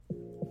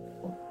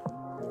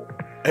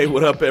Hey,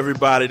 what up,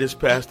 everybody? This is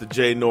Pastor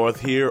Jay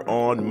North here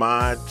on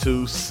My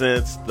Two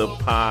Cents, the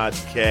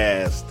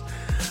podcast.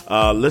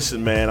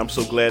 Listen, man, I'm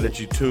so glad that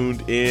you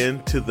tuned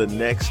in to the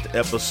next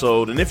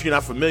episode. And if you're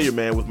not familiar,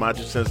 man, with My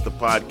Two Cents, the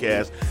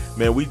podcast,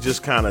 man, we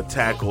just kind of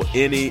tackle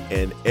any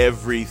and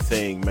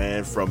everything,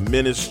 man, from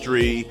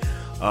ministry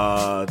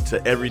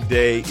to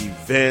everyday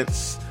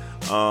events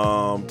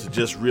to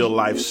just real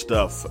life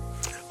stuff.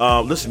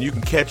 Listen, you can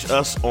catch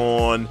us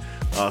on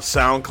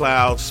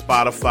SoundCloud,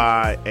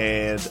 Spotify,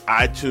 and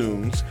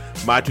iTunes,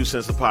 My Two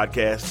Cents the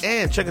Podcast,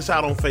 and check us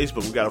out on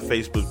Facebook. We got a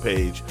Facebook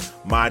page,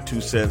 My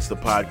Two Cents the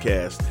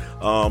Podcast.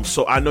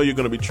 So I know you're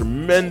going to be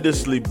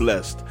tremendously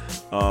blessed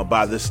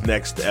by this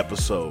next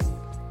episode.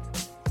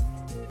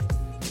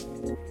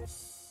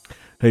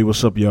 Hey,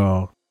 what's up,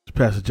 y'all? It's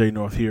Pastor Jay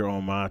North here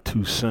on My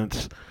Two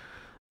Cents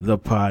the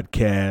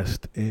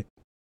Podcast.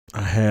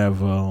 I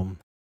have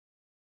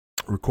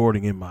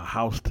recording in my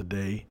house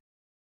today.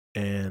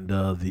 And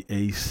the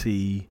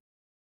AC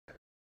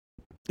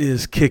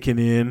is kicking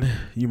in.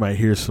 You might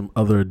hear some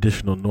other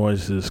additional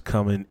noises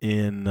coming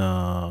in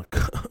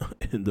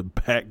in the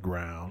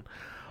background.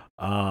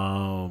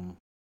 Right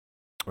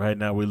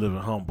now we're living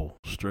humble,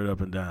 straight up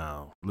and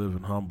down,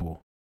 living humble.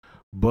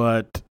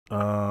 But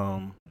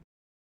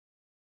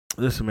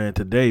listen, man,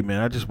 today,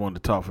 man, I just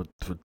wanted to talk for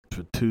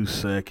 2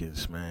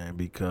 seconds, man,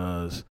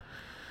 because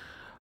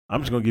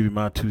I'm just going to give you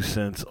my 2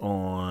 cents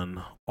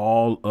on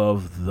all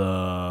of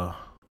the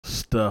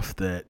stuff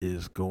that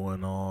is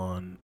going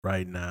on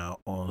right now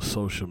on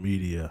social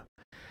media.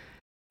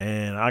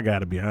 And I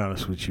gotta be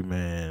honest with you,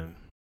 man,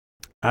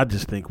 I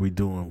just think we're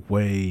doing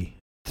way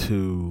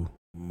too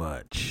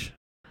much.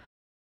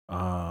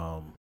 I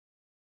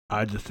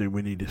just think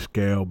we need to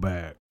scale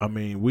back. I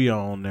mean, we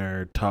on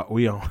there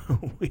we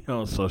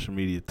on social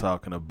media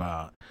talking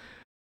about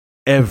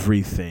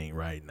everything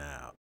right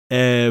now.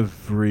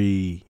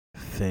 Everything.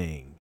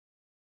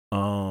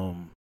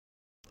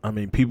 I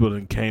mean, people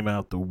that came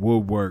out the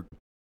woodwork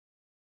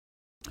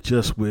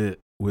just with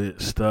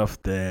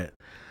stuff that.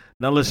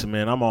 Now, listen,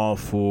 man, I'm all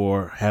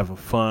for having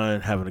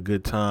fun, having a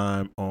good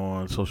time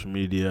on social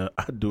media.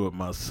 I do it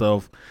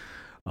myself.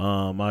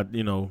 I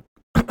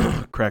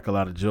crack a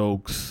lot of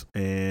jokes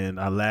and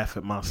I laugh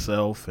at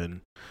myself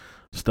and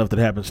stuff that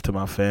happens to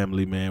my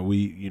family. Man,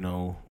 we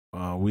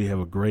have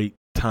a great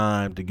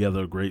time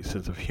together, a great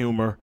sense of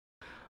humor.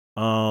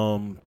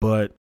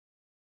 But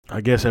I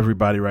guess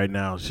everybody right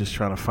now is just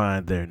trying to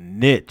find their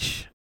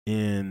niche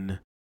in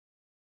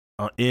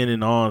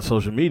and on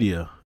social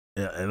media,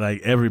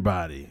 like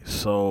everybody.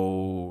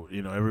 So,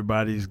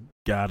 everybody's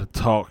got a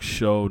talk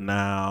show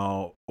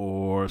now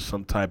or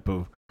some type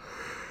of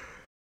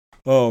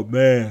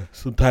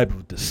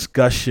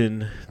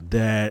discussion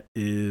that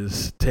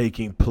is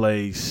taking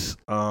place.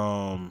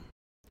 And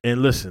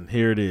listen,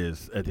 here it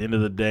is. At the end of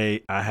the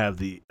day, I have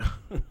the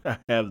I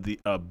have the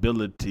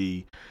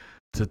ability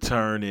to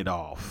turn it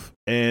off.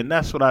 And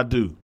that's what I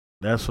do.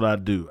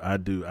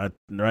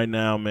 Right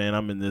now, man,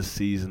 I'm in this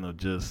season of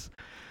just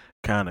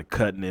kind of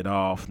cutting it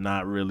off,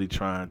 not really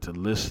trying to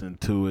listen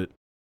to it.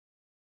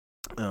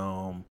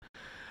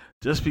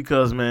 Just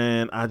because,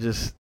 man,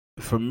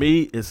 for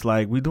me, it's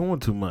like we're doing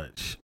too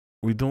much.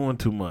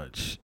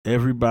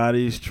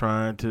 Everybody's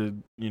trying to,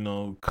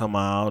 come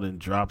out and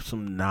drop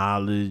some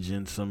knowledge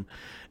and some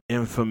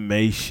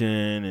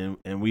information,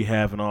 and we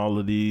having all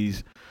of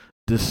these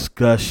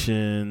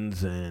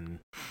discussions, and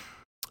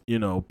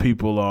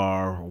people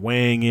are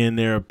weighing in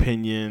their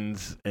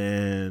opinions,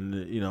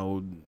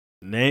 and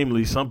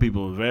namely some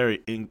people are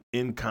very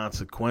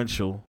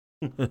inconsequential.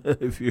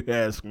 If you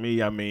ask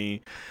me, I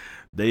mean,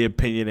 their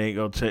opinion ain't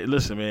gonna change.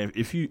 Listen, man,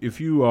 if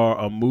you are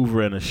a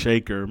mover and a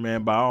shaker,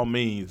 man, by all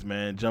means,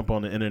 man, jump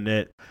on the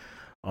internet,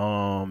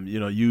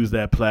 use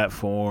that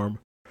platform.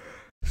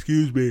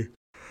 Excuse me.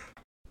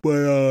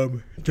 But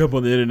jump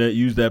on the internet,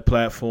 use that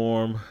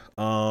platform,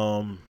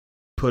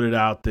 put it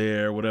out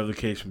there, whatever the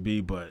case may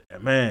be. But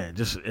man, it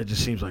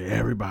just seems like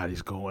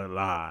everybody's going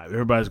live.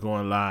 Everybody's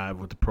going live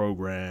with the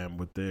program,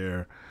 with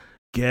their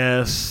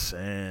guests,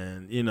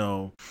 and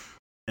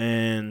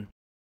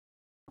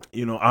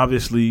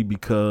obviously,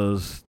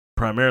 because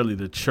primarily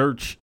the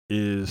church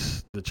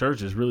is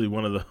really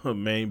one of the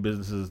main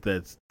businesses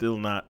that's still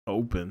not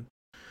open.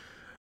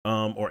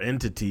 Or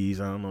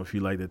entities. I don't know if you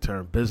like the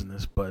term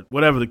business, but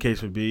whatever the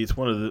case would be, it's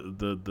one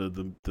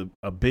of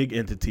a big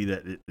entity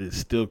that is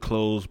still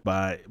closed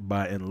by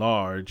and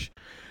large.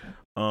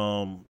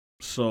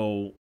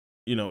 So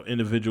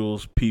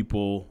individuals,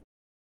 people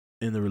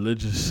in the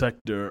religious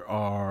sector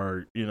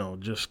are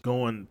just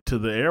going to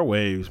the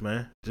airwaves,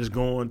 man. Just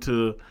going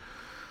to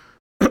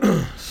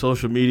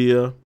social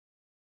media,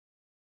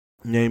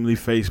 namely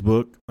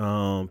Facebook.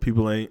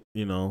 People ain't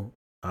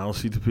I don't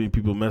see too many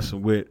people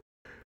messing with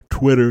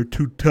Twitter.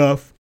 Too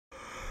tough.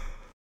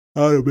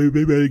 I don't know,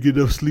 maybe I didn't get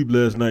enough sleep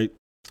last night.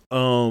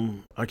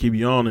 I keep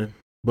yawning,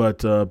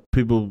 but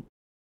people,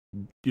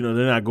 they're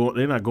not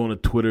going to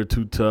Twitter.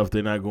 Too tough.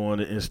 They're not going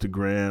to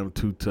Instagram.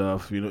 Too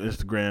tough.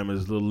 Instagram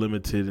is a little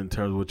limited in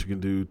terms of what you can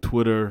do.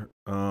 Twitter,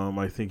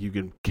 I think you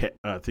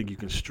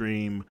can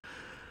stream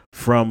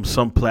from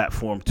some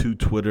platform to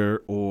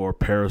Twitter or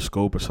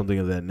Periscope or something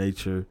of that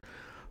nature.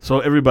 So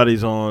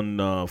everybody's on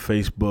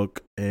Facebook,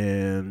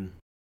 and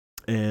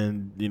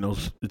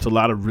it's a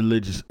lot of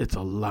religious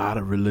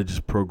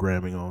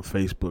programming on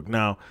Facebook.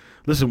 Now,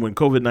 listen, when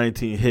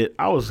COVID-19 hit,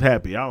 I was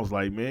happy. I was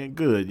like, man,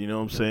 good. You know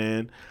what I'm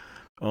saying?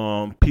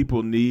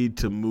 People need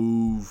to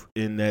move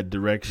in that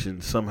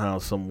direction somehow,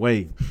 some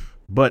way.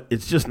 But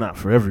it's just not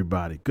for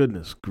everybody.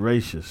 Goodness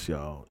gracious,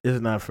 y'all.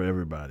 It's not for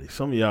everybody.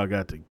 Some of y'all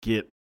got to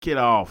get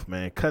off,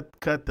 man. Cut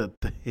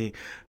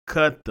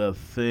the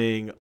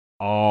thing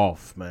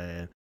off,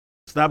 man.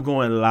 Stop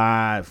going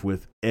live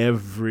with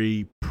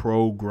every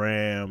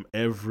program,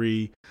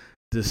 every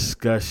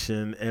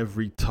discussion,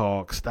 every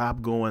talk.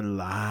 Stop going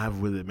live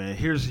with it, man.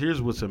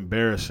 Here's what's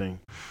embarrassing.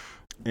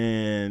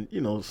 And,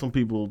 some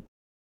people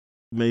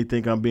may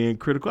think I'm being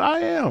critical. I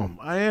am.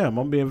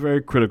 I'm being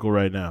very critical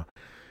right now.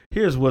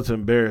 Here's what's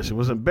embarrassing.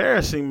 What's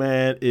embarrassing,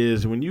 man,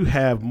 is when you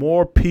have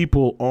more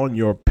people on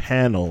your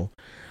panel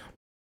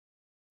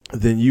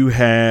than you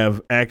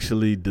have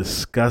actually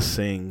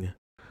discussing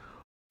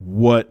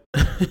what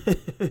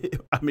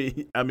not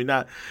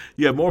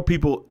you have more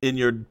people in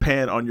your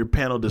on your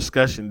panel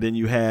discussion than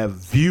you have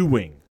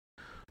viewing.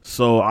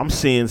 So I'm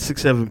seeing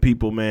 6-7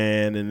 people,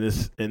 man, in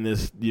this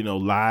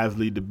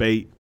lively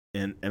debate,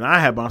 and I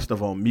have my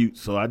stuff on mute,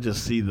 so I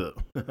just see the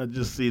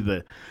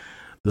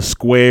the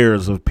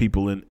squares of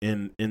people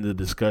in the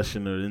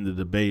discussion or in the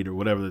debate or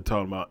whatever they're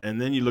talking about.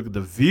 And then you look at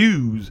the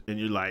views and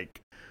you're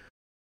like,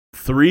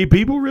 3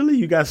 people, really?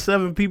 You got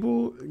 7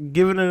 people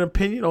giving an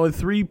opinion, only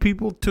 3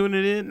 people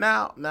tuning in.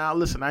 Now,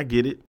 listen, I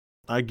get it.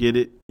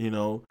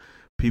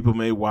 People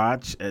may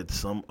watch at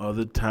some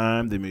other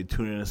time. They may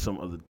tune in at some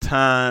other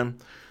time.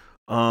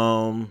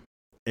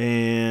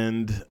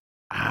 And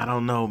I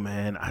don't know,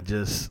 man.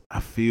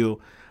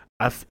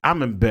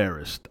 I'm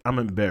embarrassed. I'm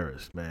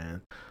embarrassed,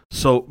 man.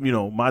 So,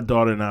 my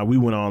daughter and I, we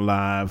went on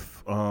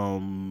live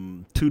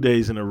 2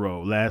 days in a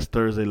row. Last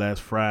Thursday,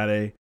 last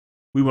Friday.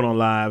 We went on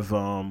live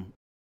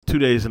 2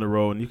 days in a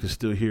row, and you can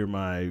still hear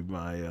my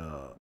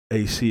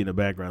AC in the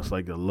background. It's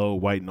like a low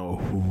white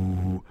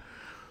note.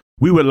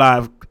 We went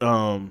live,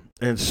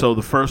 and so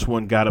the first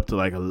one got up to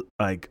like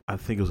I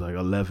think it was like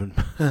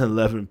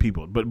 11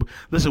 people. But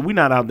listen, we're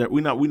not out there.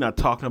 We're not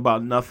talking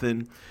about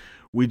nothing.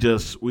 We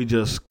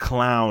just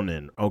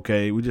clowning,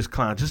 okay? We just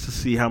clown just to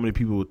see how many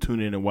people would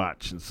tune in and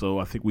watch. And so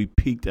I think we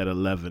peaked at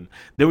 11.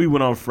 Then we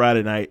went on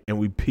Friday night and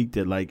we peaked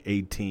at like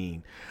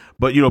 18.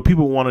 But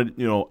people want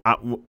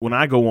to, when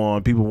I go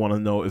on, people want to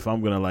know if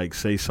I'm gonna like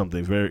say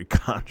something very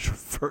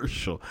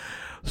controversial.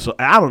 So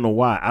I don't know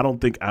why. I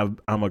don't think I'm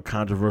a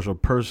controversial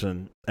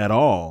person at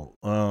all.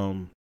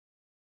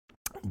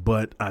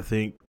 But I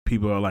think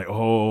people are like,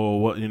 oh,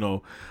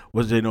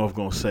 what's Jay North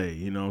gonna say?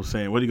 You know what I'm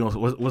saying? What he gonna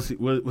what's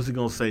he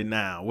gonna say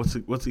now?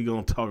 What's he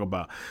gonna talk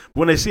about? But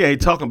when they see I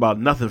ain't talking about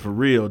nothing for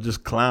real,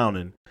 just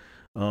clowning.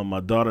 My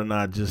daughter and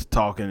I just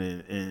talking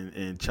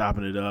and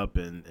chopping it up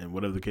and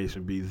whatever the case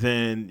may be.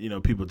 Then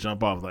people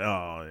jump off like,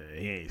 oh,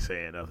 he ain't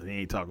saying nothing.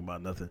 He ain't talking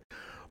about nothing.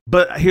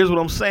 But here's what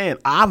I'm saying.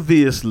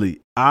 Obviously,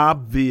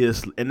 and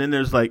then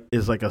there's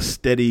it's like a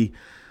steady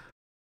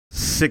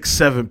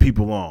 6-7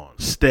 people on,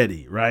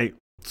 steady, right?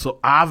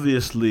 So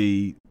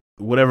obviously,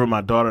 whatever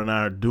my daughter and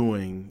I are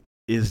doing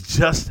is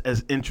just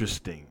as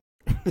interesting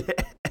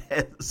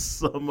as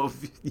some of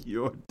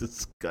your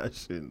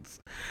discussions.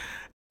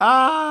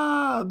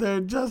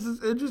 They're just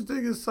as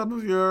interesting as some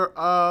of your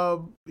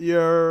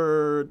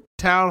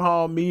town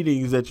hall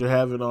meetings that you're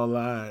having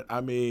online.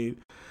 I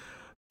mean,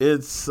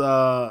 it's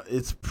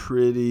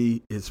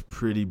pretty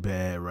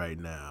bad right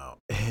now.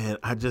 And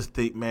I just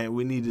think, man,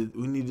 we need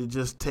to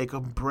just take a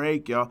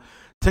break, y'all.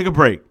 Take a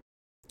break.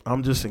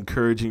 I'm just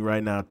encouraging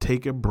right now,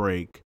 take a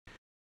break.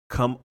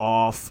 Come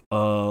off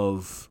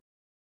of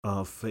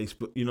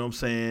Facebook, you know what I'm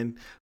saying?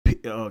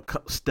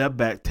 Step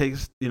back,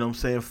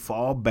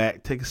 fall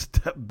back, take a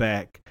step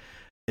back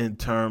in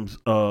terms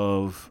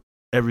of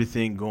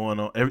everything going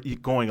on,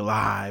 going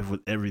live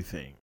with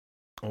everything.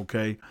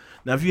 Okay.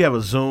 Now, if you have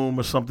a Zoom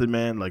or something,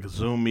 man, like a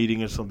Zoom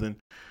meeting or something,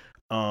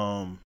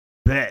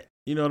 bet,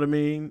 you know what I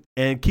mean?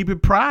 And keep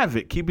it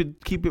private. Keep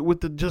it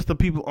with just the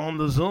people on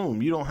the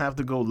Zoom. You don't have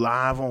to go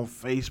live on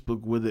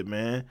Facebook with it,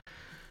 man.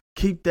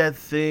 Keep that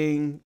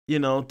thing,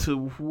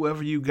 to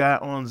whoever you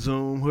got on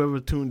Zoom, whoever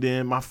tuned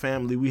in. My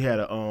family, we had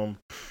a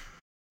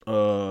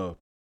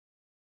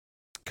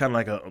kind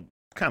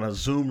of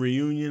Zoom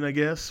reunion, I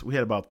guess. We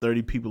had about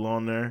 30 people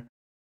on there.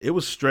 It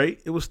was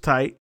straight. It was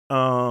tight.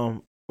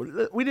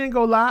 We didn't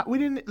go live. We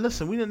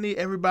didn't need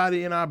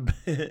everybody in our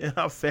in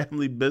our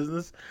family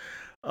business.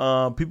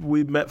 People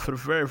we met for the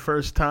very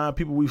first time,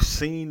 people we've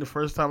seen the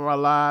first time in our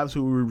lives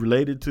who we're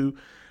related to.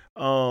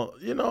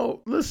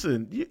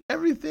 Listen,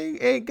 everything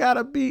ain't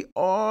gotta be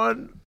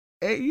on.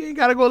 You ain't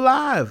gotta go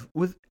live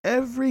with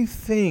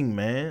everything,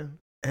 man.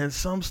 And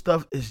some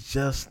stuff is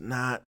just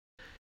not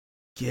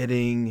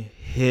getting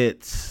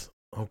hits.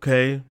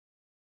 Okay,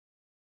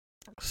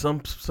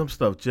 some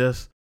stuff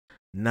just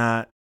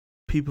not.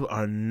 People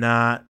are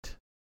not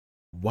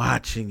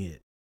watching it.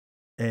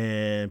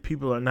 and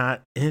people are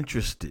not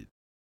interested.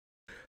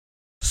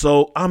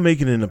 So I'm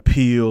making an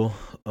appeal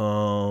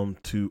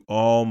to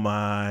all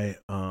my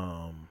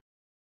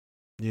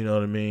you know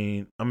what I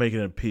mean? I'm making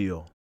an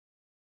appeal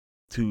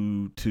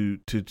to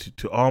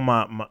all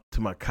my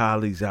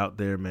colleagues out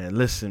there, man.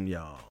 Listen,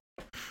 y'all.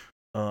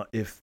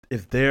 If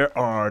there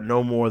are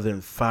no more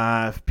than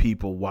 5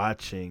 people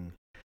watching,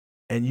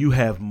 and you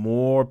have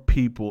more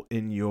people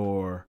in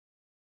your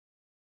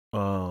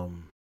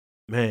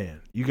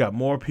man, you got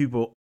more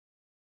people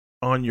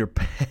on your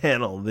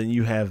panel than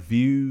you have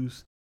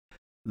views.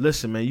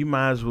 Listen, man, you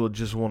might as well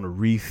just want to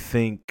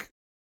rethink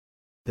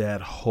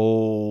that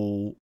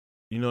whole,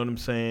 you know what I'm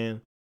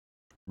saying?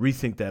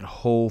 Rethink that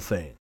whole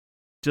thing.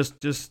 Just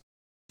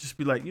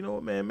be like, you know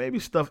what, man, maybe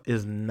stuff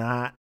is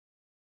not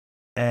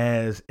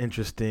as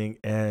interesting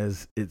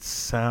as it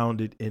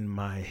sounded in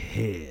my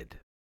head.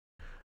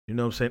 You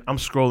know what I'm saying? I'm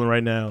scrolling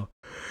right now,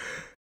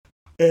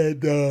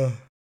 and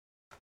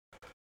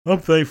I'm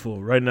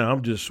thankful right now.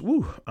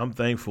 I'm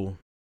thankful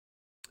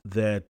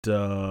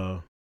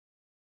that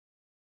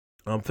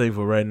I'm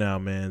thankful right now,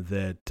 man,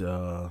 that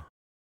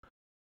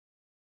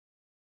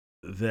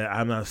that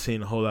I'm not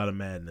seeing a whole lot of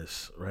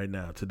madness right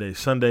now. Today,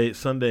 Sunday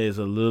is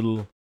a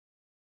little,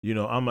 you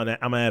know, I'm an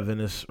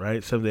Adventist,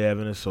 right? Seventh-day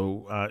Adventist.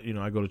 So, you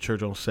know, I go to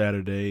church on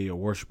Saturday or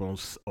worship on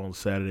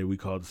Saturday. We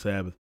call it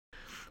Sabbath.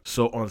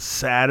 So on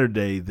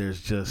Saturday, you're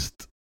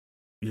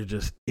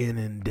just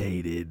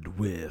inundated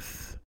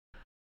with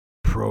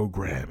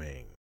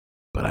programming.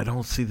 But I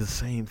don't see the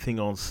same thing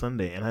on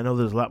Sunday. And I know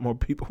there's a lot more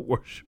people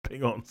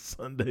worshiping on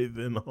Sunday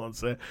than on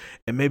Saturday.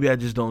 And maybe I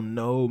just don't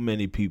know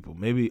many people.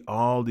 Maybe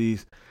all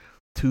these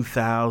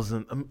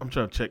 2,000. I'm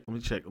trying to check. Let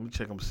me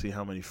check and see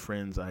how many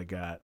friends I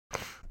got.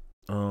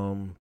 I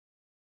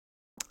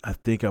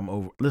think I'm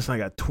over. Listen, I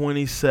got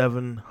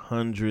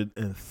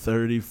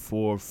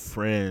 2,734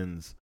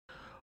 friends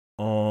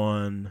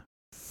on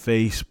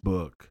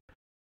Facebook.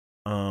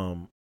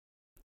 Some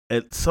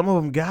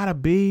of them gotta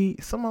be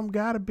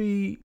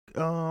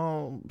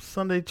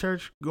Sunday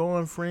church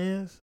going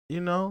friends, you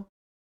know.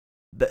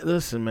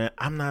 Listen, man,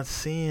 I'm not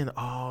seeing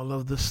all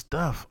of the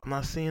stuff. I'm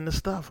not seeing the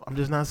stuff. I'm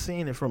just not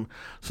seeing it from.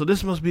 So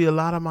this must be a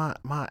lot of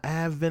my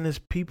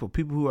Adventist people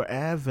who are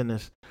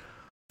Adventists,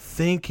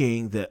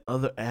 thinking that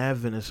other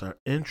Adventists are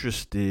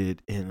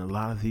interested in a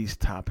lot of these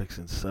topics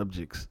and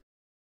subjects,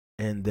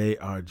 and they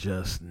are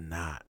just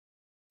not.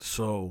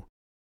 So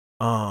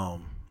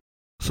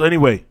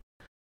anyway,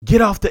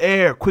 get off the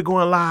air. Quit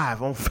going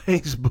live on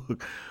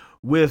Facebook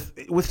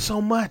with so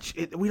much.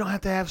 We don't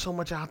have to have so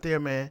much out there,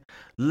 man.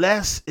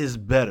 Less is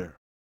better.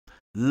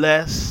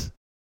 Less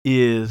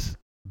is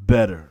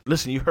better.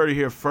 Listen, you heard it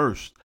here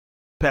first.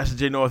 Pastor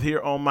J North here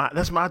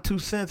that's my 2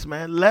 cents,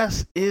 man.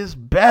 Less is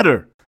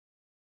better.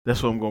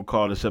 That's what I'm going to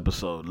call this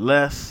episode.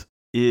 Less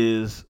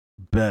is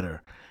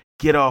better.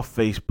 Get off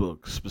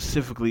Facebook,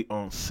 specifically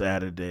on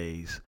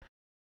Saturdays.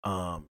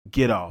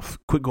 Get off.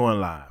 Quit going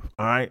live.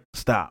 All right?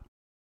 Stop.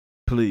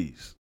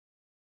 Please.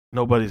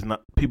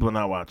 People are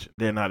not watching.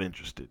 They're not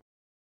interested.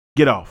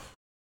 Get off.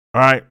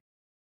 All right?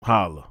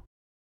 Holla.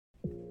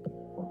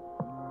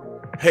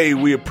 Hey,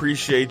 we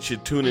appreciate you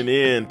tuning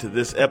in to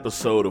this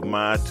episode of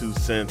My 2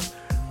 Cents,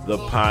 the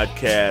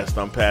podcast.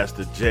 I'm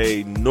Pastor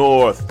J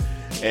North,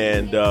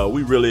 and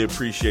we really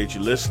appreciate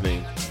you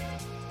listening.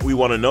 We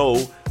want to know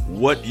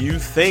what you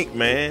think,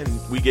 man.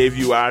 We gave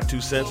you our 2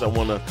 cents. I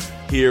want to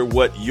hear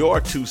what your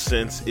 2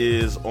 cents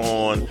is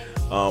on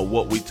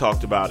what we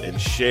talked about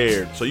and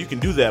shared. So you can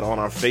do that on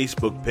our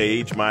Facebook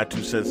page, My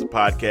 2 Cents the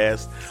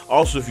Podcast.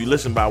 Also, if you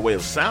listen by way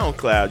of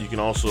SoundCloud, you can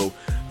also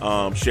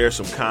share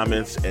some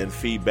comments and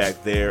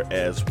feedback there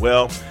as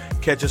well.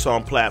 Catch us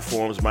on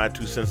platforms, My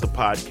 2 Cents the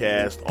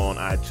Podcast on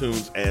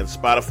iTunes and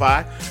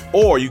Spotify.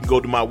 Or you can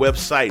go to my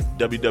website,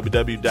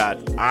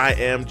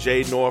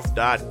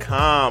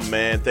 www.imjnorth.com,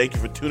 man. Thank you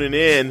for tuning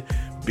in.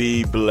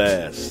 Be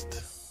blessed.